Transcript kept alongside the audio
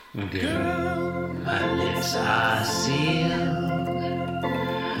Girl, my lips are sealed.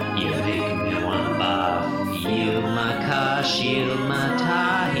 You make me wanna barf. Yield my car, shield my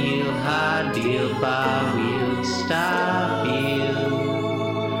tie, heel, high deal, bar wheel, stop you.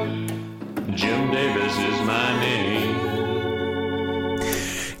 Jim Davis is my name.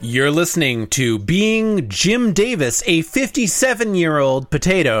 You're listening to Being Jim Davis, a 57-year-old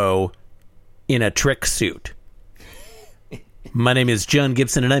potato in a trick suit. My name is John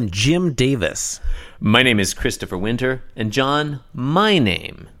Gibson, and I'm Jim Davis. My name is Christopher Winter, and John, my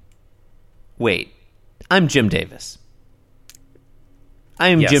name... Wait, I'm Jim Davis. I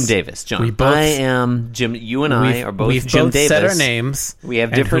am Yes. Jim Davis, John. We both- I am Jim. You and I are both We've Jim both Davis. said our names. We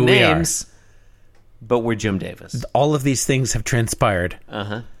have and different who we are. names, but we're Jim Davis. All of these things have transpired.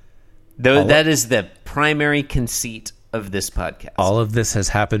 Though that is the primary conceit of this podcast. All of this has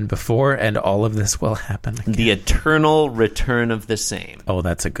happened before, and all of this will happen again. The eternal return of the same. Oh,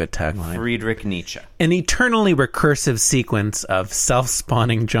 that's a good tagline. Friedrich Nietzsche. An eternally recursive sequence of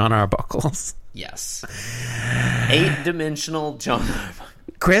self-spawning John Arbuckles. Yes. 8-dimensional John Arbuckle.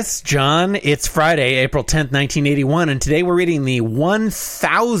 Chris, John, it's Friday, April 10th, 1981, and today we're reading the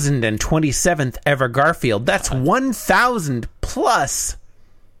 1027th ever Garfield. That's 1,000 plus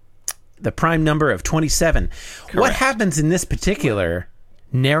the prime number of 27. What happens in this particular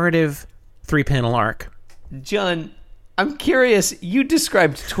narrative 3-panel arc? John, I'm curious. You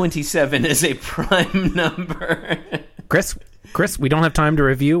described 27 as a prime number. Chris, we don't have time to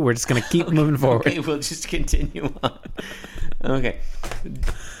review. We're just going to keep moving forward. Okay, we'll just continue on. Okay.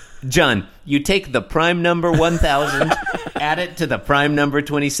 John, you take the prime number 1000, add it to the prime number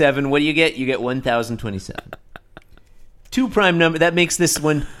 27. What do you get? You get 1027. 2 prime number. That makes this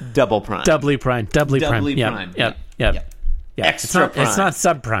one double prime. Doubly prime. Doubly Yep, prime. Yep. Extra prime. It's not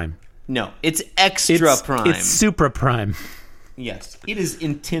subprime. No, it's extra prime. It's super prime. Yes, it is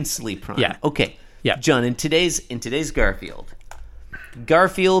intensely prime. Yeah. Okay. Yeah. John, in today's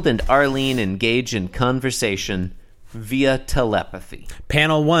Garfield and Arlene engage in conversation via telepathy.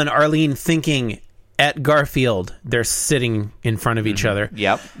 Panel 1, Arlene thinking at Garfield. They're sitting in front of each other.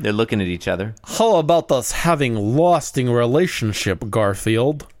 Yep, they're looking at each other. How about us having lasting relationship,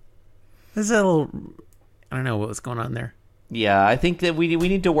 Garfield? This is a little... I don't know what was going on there. Yeah, I think that we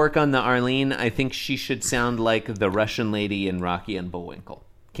need to work on the Arlene. I think she should sound like the Russian lady in Rocky and Bullwinkle.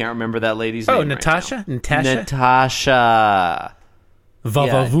 Can't remember that lady's name. Natasha? Right now. Natasha? Natasha.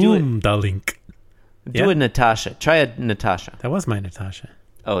 Vavavoom, darling. Do a Natasha. Try a Natasha. That was my Natasha.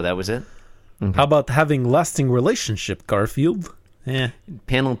 Oh, that was it? How about having lasting relationship, Garfield? Yeah.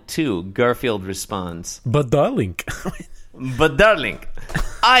 Panel 2, Garfield responds. But darling. But darling,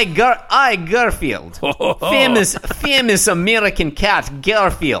 I Garfield, famous American cat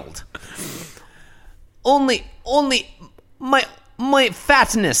Garfield. Only my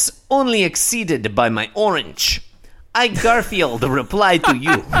fatness only exceeded by my orange. I Garfield replied to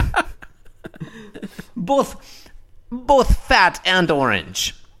you. Both fat and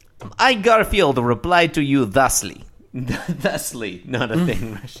orange. I Garfield replied to you thusly. Thusly, not a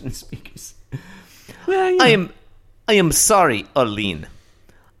thing Russian speakers. Well, yeah. I am sorry, Arlene.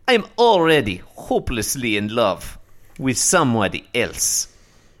 I am already hopelessly in love with somebody else.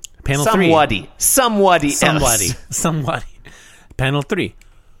 Panel 3. Somebody else. Somebody. Panel 3.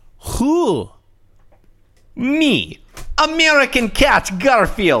 Who? Me, American cat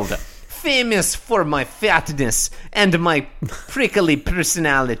Garfield, famous for my fatness and my prickly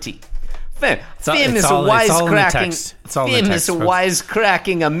personality. Famous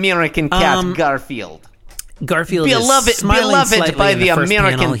wisecracking American cat Garfield. Garfield Beloved- is smiling beloved slightly by in the first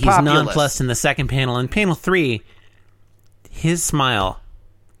American panel. He's populace. nonplussed in the second panel. In panel 3, his smile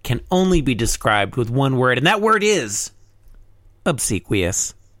can only be described with one word, and that word is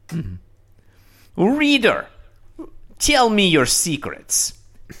obsequious. Reader, tell me your secrets.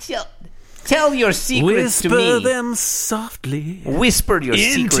 Tell your secrets to me. Whisper them softly Whisper your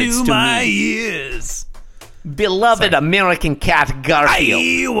secrets into to my me. ears. Beloved American cat Garfield.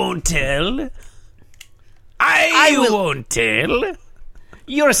 I won't tell. I will- won't tell.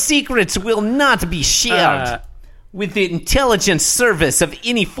 Your secrets will not be shared with the intelligence service of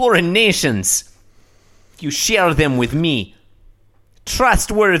any foreign nations. You share them with me.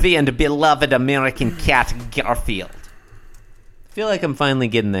 Trustworthy and beloved American cat Garfield. I feel like I'm finally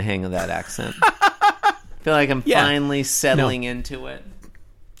getting the hang of that accent. I feel like I'm finally settling into it.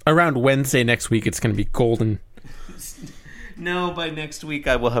 Around Wednesday next week, it's going to be golden. No, by next week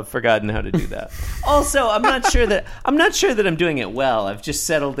I will have forgotten how to do that. Also, I'm not sure that I'm doing it well. I've just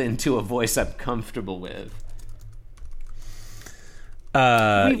settled into a voice I'm comfortable with.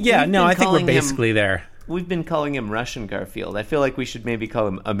 I think we're basically there. we've been calling him Russian Garfield. I feel like we should maybe call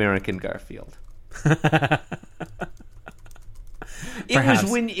him American Garfield.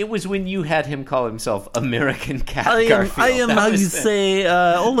 It was when you had him call himself American Cat Garfield. I am how you say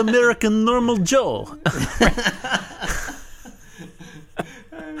all American normal Joe.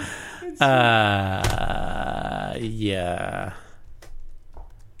 Yeah.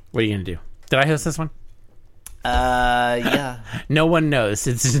 What are you gonna do? Did I host this one? Yeah. No one knows.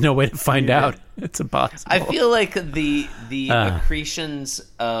 There's no way to find out. It's impossible. I feel like the accretions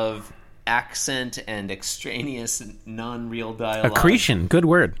of accent and extraneous non-real dialogue Accretion, good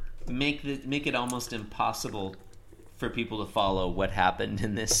word. make it almost impossible for people to follow what happened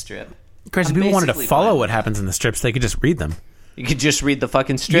in this strip. Chris, if people wanted to follow what happens in the strips, they could just read them. You could just read the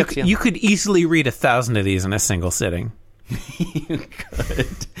fucking strips. You could easily read 1,000 of these in a single sitting. You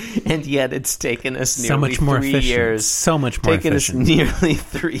could, and yet it's taken us nearly So much more 3 efficient. years. So much more taken efficient. us nearly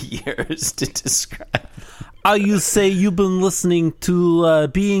 3 years to describe. You say you've been listening to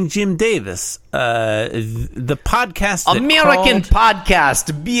Being Jim Davis, the podcast that American crawled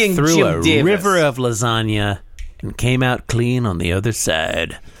podcast, Being through Jim a Davis. river of lasagna and came out clean on the other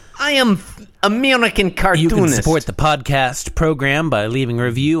side. I am American cartoonist. You can support the podcast program by leaving a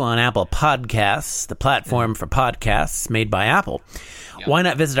review on Apple Podcasts, the platform for podcasts made by Apple. Yep. Why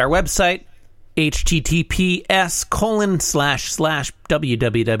not visit our website,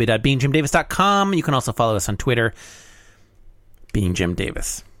 https://www.beingjimdavis.com. You can also follow us on Twitter, Being Jim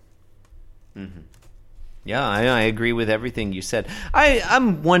Davis. Mm-hmm. Yeah, I agree with everything you said.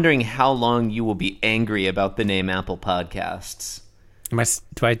 I'm wondering how long you will be angry about the name Apple Podcasts. Do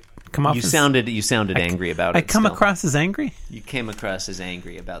I come off? You sounded angry about it. I come across as angry? You came across as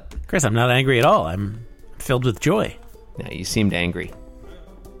angry about Chris, I'm not angry at all. I'm filled with joy. Yeah, you seemed angry.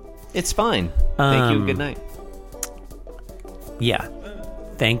 It's fine. Thank you. Good night. Yeah.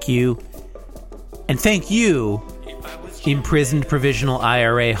 Thank you. And thank you, imprisoned provisional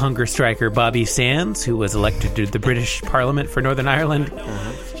IRA hunger striker Bobby Sands, who was elected to the British Parliament for Northern Ireland,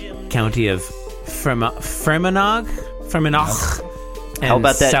 county of Fermanagh. How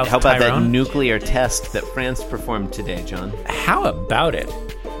about that? South How about that Tyrone. nuclear test that France performed today, John? How about it?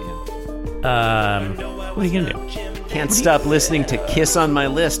 Yeah. What are you gonna do? Can't stop listening to "Kiss on My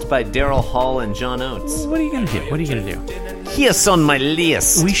List" by Daryl Hall and John Oates. What are you gonna do? What are you gonna do? Kiss on my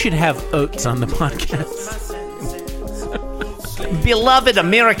list. We should have Oates on the podcast. Beloved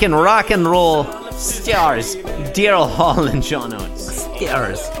American rock and roll stars, Daryl Hall and John Oates.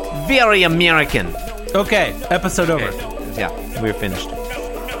 Stars. Very American. Okay, episode over. Yeah, we're finished.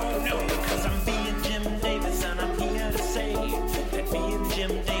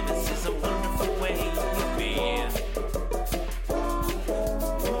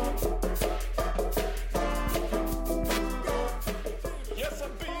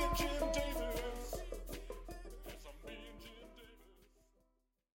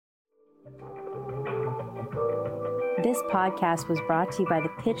 This podcast was brought to you by the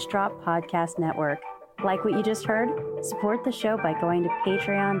Pitch Drop Podcast Network. Like what you just heard? Support the show by going to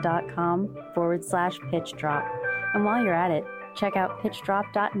patreon.com/pitch drop. And while you're at it, check out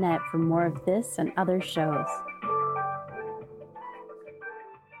pitchdrop.net for more of this and other shows.